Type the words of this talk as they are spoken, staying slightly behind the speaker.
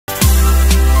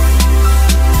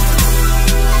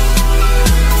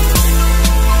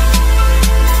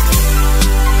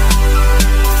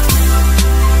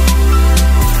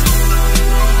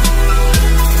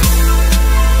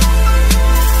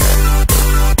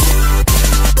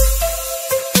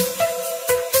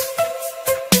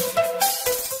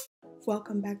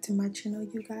Welcome back to my channel,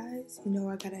 you guys. You know,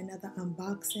 I got another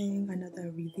unboxing, another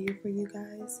review for you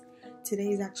guys. Today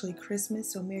is actually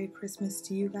Christmas, so Merry Christmas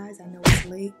to you guys. I know it's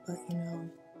late, but you know,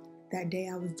 that day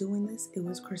I was doing this, it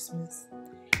was Christmas.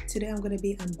 Today I'm going to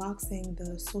be unboxing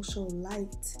the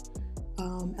Socialite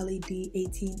LED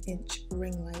 18-inch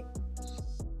ring light.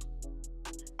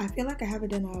 I feel like I haven't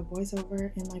done a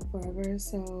voiceover in like forever,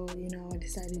 so you know, I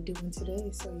decided to do one today,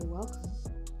 so you're welcome.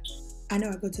 I know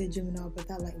I go to the gym and all, but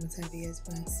that light was heavy as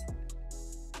mess.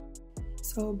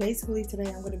 So basically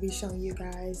today I'm going to be showing you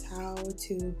guys how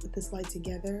to put this light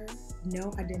together.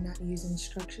 No, I did not use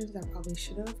instructions. I probably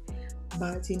should have.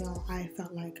 But you know, I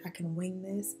felt like I can wing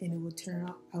this and it will turn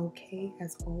out okay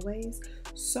as always.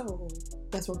 So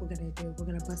that's what we're going to do. We're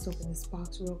going to bust open this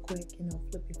box real quick, you know,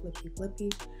 flippy, flippy, flippy.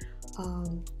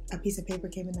 A piece of paper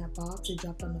came in that box. It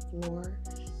dropped on the floor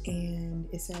and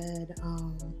it said,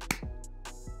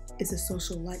 it's a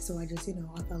Socialite, so I just, you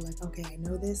know, I felt like, okay, I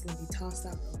know this, let me toss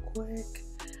that real quick.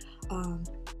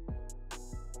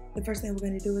 The first thing we're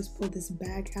going to do is pull this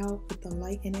bag out with the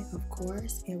light in it, of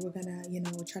course, and we're going to, you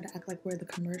know, try to act like we're the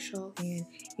commercial and,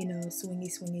 you know, swingy,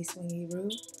 swingy,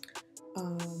 swingy-roo.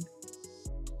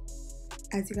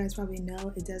 As you guys probably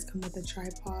know, it does come with a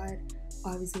tripod.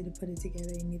 Obviously, to put it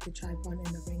together, you need the tripod and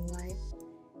the ring light.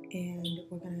 And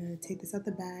we're going to take this out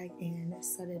the bag and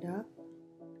set it up.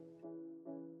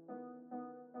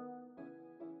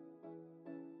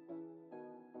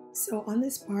 So on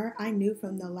this part, I knew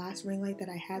from the last ring light that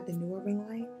I had, the newer ring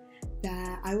light,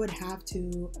 that I would have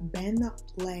to bend the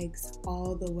legs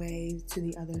all the way to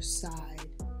the other side,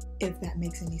 if that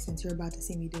makes any sense. You're about to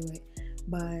see me do it.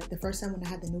 But the first time when I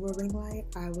had the newer ring light,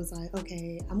 I was like,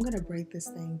 okay, I'm gonna break this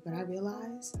thing, but I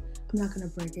realized I'm not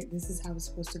gonna break it. This is how it's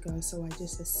supposed to go. So I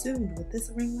just assumed with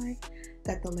this ring light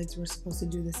that the legs were supposed to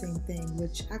do the same thing,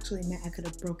 which actually meant I could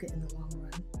have broke it in the long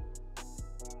run.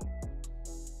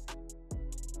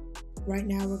 Right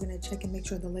now we're going to check and make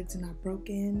sure the legs are not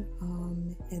broken,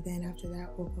 and then after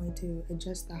that we're going to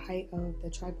adjust the height of the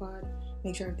tripod,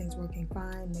 make sure everything's working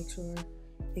fine, make sure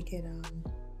it can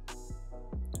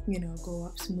you know, go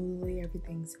up smoothly,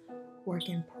 everything's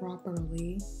working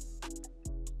properly.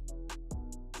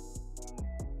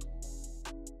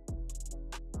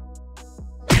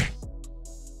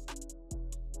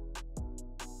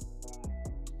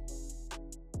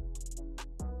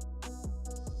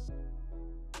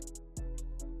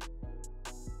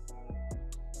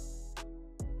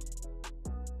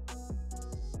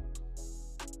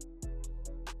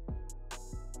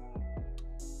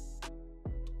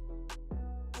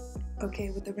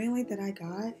 Okay, with the ring light that I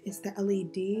got, it's the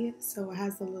LED, so it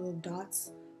has the little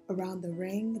dots around the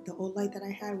ring. The old light that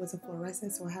I had was a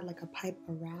fluorescent, so I had like a pipe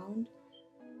around.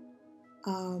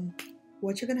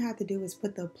 What you're gonna have to do is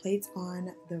put the plates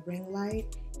on the ring light.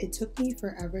 It took me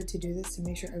forever to do this to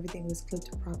make sure everything was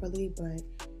clipped properly, but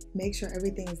make sure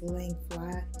everything is laying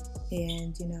flat.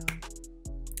 And you know,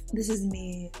 this is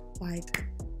me like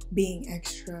being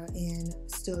extra and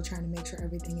still trying to make sure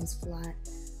everything is flat.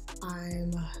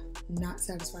 I'm not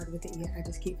satisfied with it yet. I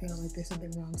just keep feeling like there's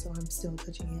something wrong, so I'm still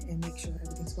touching it and make sure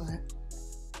everything's flat.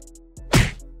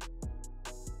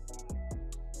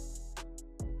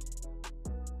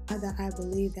 Now that I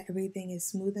believe that everything is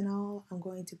smooth and all, I'm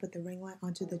going to put the ring light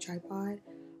onto the tripod.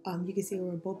 You can see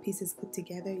where both pieces clip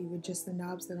together. You adjust the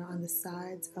knobs that are on the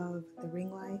sides of the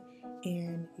ring light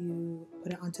and you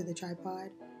put it onto the tripod.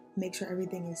 Make sure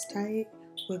everything is tight,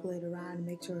 wiggle it around and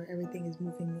make sure everything is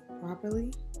moving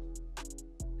properly.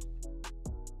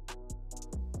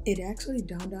 It actually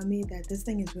dawned on me that this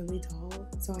thing is really tall,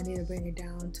 so I need to bring it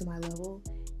down to my level.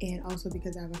 And also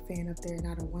because I have a fan up there and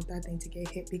I don't want that thing to get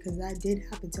hit, because that did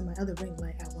happen to my other ring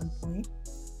light at one point.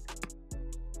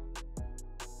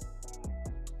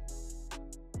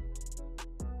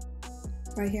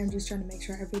 Right here, I'm just trying to make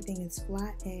sure everything is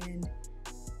flat, and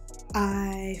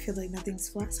I feel like nothing's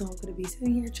flat, so I'm going to be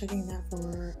sitting here checking that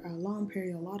for a long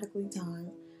periodically time.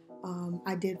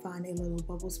 I did find a little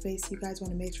bubble space. You guys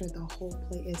want to make sure the whole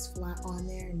plate is flat on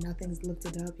there and nothing's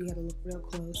lifted up. You got to look real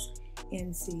close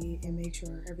and see and make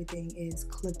sure everything is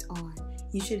clipped on.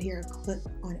 You should hear a clip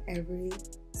on every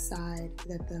side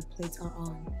that the plates are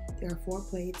on. There are 4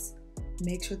 plates.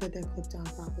 Make sure that they're clipped on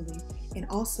properly. And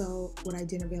also, what I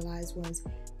didn't realize was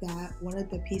that one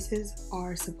of the pieces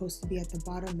are supposed to be at the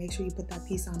bottom. Make sure you put that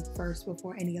piece on first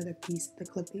before any other piece to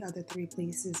clip the other 3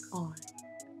 pieces on.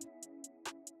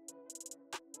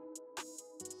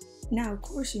 Now, of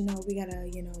course, you know, we gotta,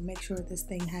 you know, make sure this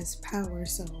thing has power.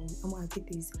 So I'm gonna take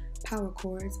these power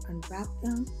cords, unwrap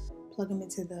them, plug them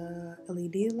into the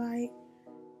LED light,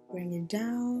 bring it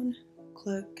down,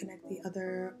 connect the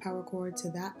other power cord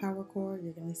to that power cord.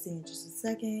 You're gonna see in just a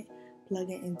second. plug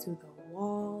it into the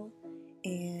wall,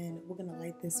 and we're gonna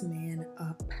light this man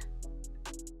up.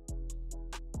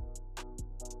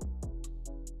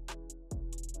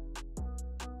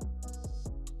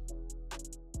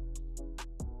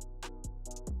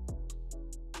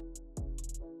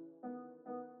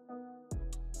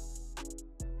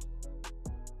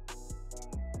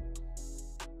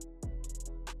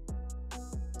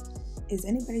 Is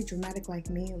anybody dramatic like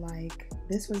me? Like,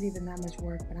 this was even that much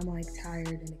work, but I'm like tired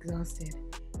and exhausted,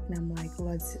 and I'm like,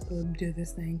 let's do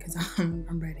this thing because I'm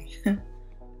ready.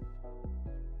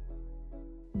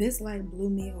 This light blew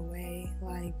me away.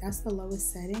 Like, that's the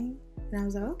lowest setting, and I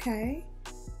was like, okay.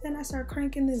 Then I start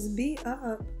cranking this beat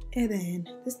up, and then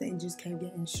this thing just kept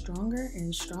getting stronger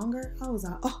and stronger. I was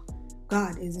like, oh,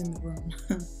 God is in the room.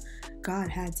 God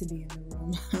had to be in the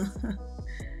room.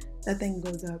 That thing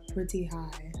goes up pretty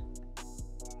high.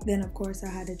 Then of course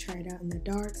I had to try it out in the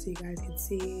dark so you guys could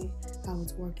see how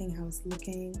it's working, how it's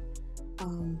looking.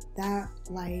 That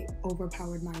light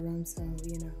overpowered my room, so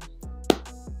you know,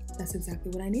 that's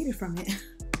exactly what I needed from it.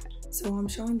 So I'm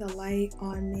showing the light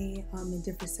on me in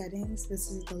different settings. This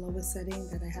is the lowest setting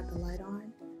that I had the light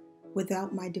on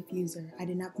without my diffuser. I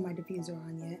did not put my diffuser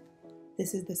on yet.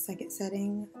 This is the second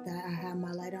setting that I have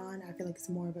my light on. I feel like it's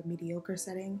more of a mediocre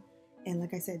setting. And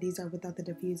like I said, these are without the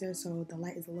diffuser, so the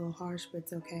light is a little harsh, but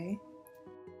it's okay.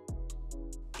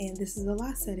 And this is the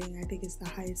last setting. I think it's the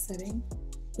highest setting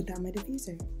without my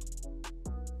diffuser.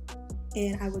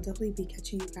 And I will definitely be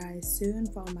catching you guys soon.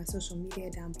 Follow my social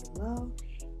media down below.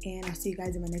 And I'll see you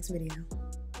guys in my next video.